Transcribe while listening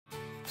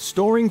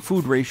Storing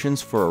food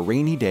rations for a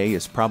rainy day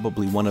is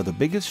probably one of the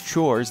biggest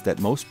chores that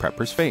most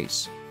preppers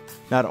face.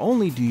 Not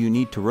only do you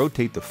need to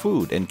rotate the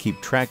food and keep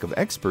track of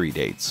expiry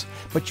dates,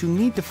 but you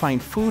need to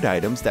find food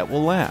items that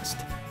will last.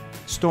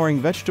 Storing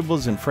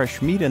vegetables and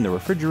fresh meat in the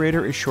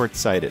refrigerator is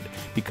short-sighted,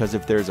 because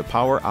if there's a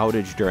power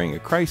outage during a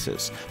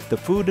crisis, the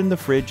food in the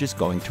fridge is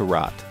going to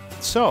rot.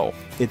 So,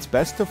 it's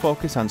best to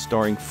focus on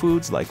storing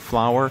foods like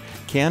flour,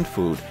 canned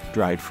food,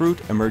 dried fruit,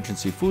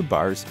 emergency food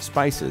bars,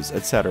 spices,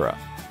 etc.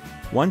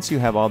 Once you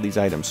have all these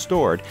items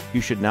stored,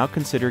 you should now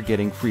consider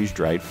getting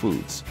freeze-dried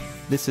foods.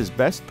 This is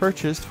best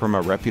purchased from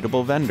a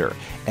reputable vendor,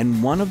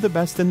 and one of the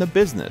best in the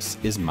business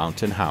is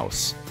Mountain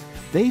House.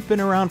 They've been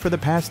around for the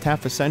past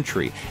half a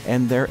century,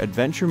 and their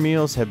adventure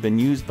meals have been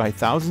used by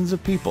thousands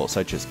of people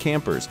such as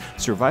campers,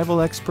 survival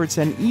experts,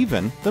 and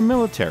even the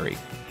military.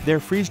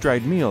 Their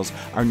freeze-dried meals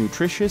are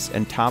nutritious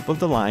and top of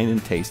the line in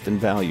taste and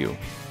value.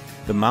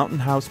 The Mountain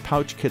House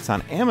pouch kits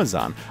on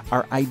Amazon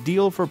are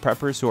ideal for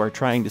preppers who are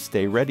trying to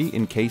stay ready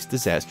in case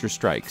disaster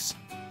strikes.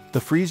 The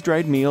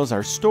freeze-dried meals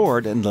are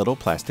stored in little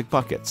plastic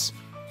buckets.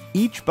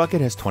 Each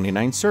bucket has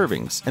 29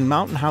 servings, and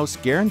Mountain House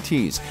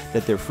guarantees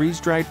that their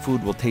freeze-dried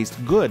food will taste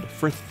good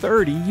for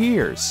 30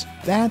 years.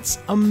 That's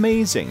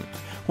amazing!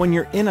 When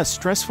you're in a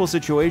stressful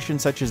situation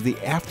such as the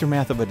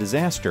aftermath of a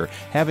disaster,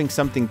 having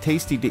something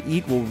tasty to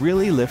eat will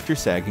really lift your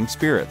sagging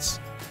spirits.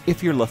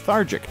 If you're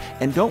lethargic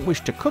and don't wish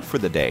to cook for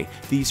the day,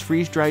 these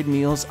freeze-dried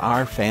meals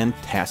are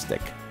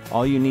fantastic.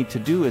 All you need to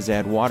do is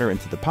add water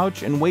into the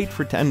pouch and wait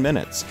for 10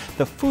 minutes.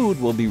 The food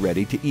will be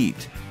ready to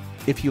eat.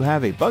 If you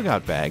have a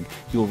bug-out bag,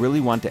 you'll really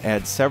want to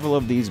add several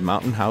of these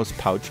Mountain House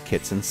pouch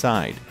kits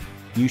inside.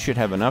 You should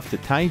have enough to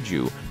tide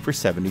you for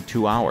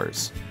 72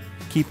 hours.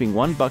 Keeping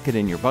one bucket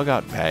in your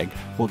bug-out bag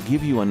will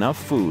give you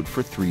enough food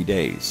for 3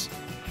 days.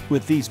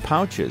 With these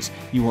pouches,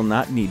 you will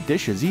not need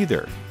dishes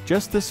either.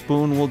 Just the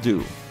spoon will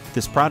do.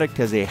 This product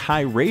has a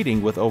high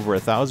rating with over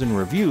 1,000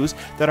 reviews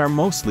that are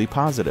mostly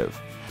positive.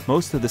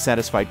 Most of the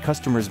satisfied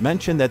customers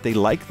mention that they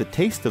like the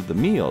taste of the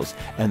meals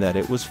and that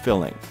it was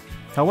filling.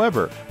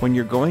 However, when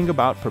you're going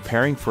about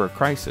preparing for a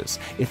crisis,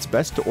 it's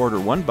best to order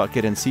one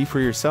bucket and see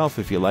for yourself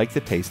if you like the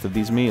taste of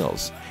these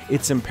meals.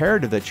 It's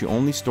imperative that you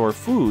only store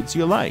foods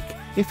you like.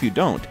 If you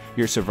don't,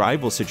 your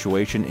survival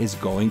situation is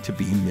going to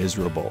be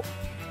miserable.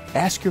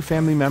 Ask your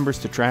family members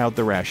to try out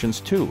the rations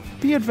too.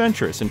 Be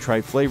adventurous and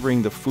try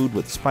flavoring the food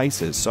with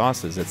spices,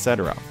 sauces,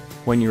 etc.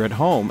 When you're at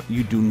home,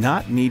 you do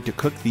not need to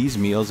cook these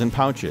meals in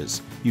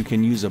pouches. You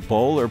can use a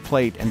bowl or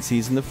plate and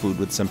season the food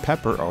with some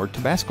pepper or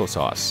Tabasco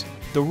sauce.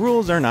 The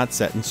rules are not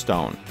set in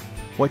stone.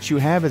 What you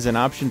have is an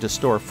option to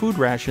store food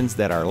rations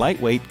that are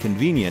lightweight,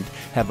 convenient,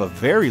 have a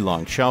very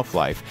long shelf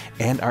life,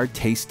 and are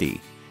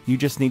tasty. You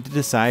just need to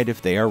decide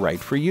if they are right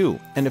for you,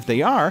 and if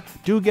they are,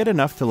 do get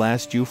enough to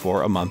last you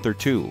for a month or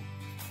two.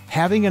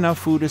 Having enough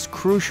food is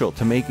crucial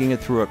to making it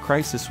through a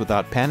crisis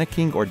without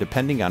panicking or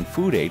depending on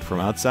food aid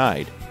from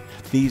outside.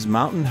 These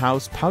Mountain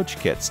House pouch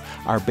kits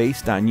are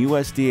based on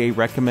USDA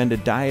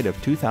recommended diet of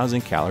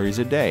 2,000 calories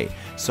a day,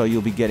 so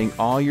you'll be getting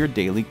all your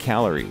daily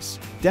calories.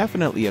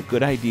 Definitely a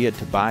good idea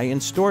to buy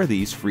and store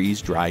these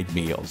freeze-dried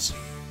meals.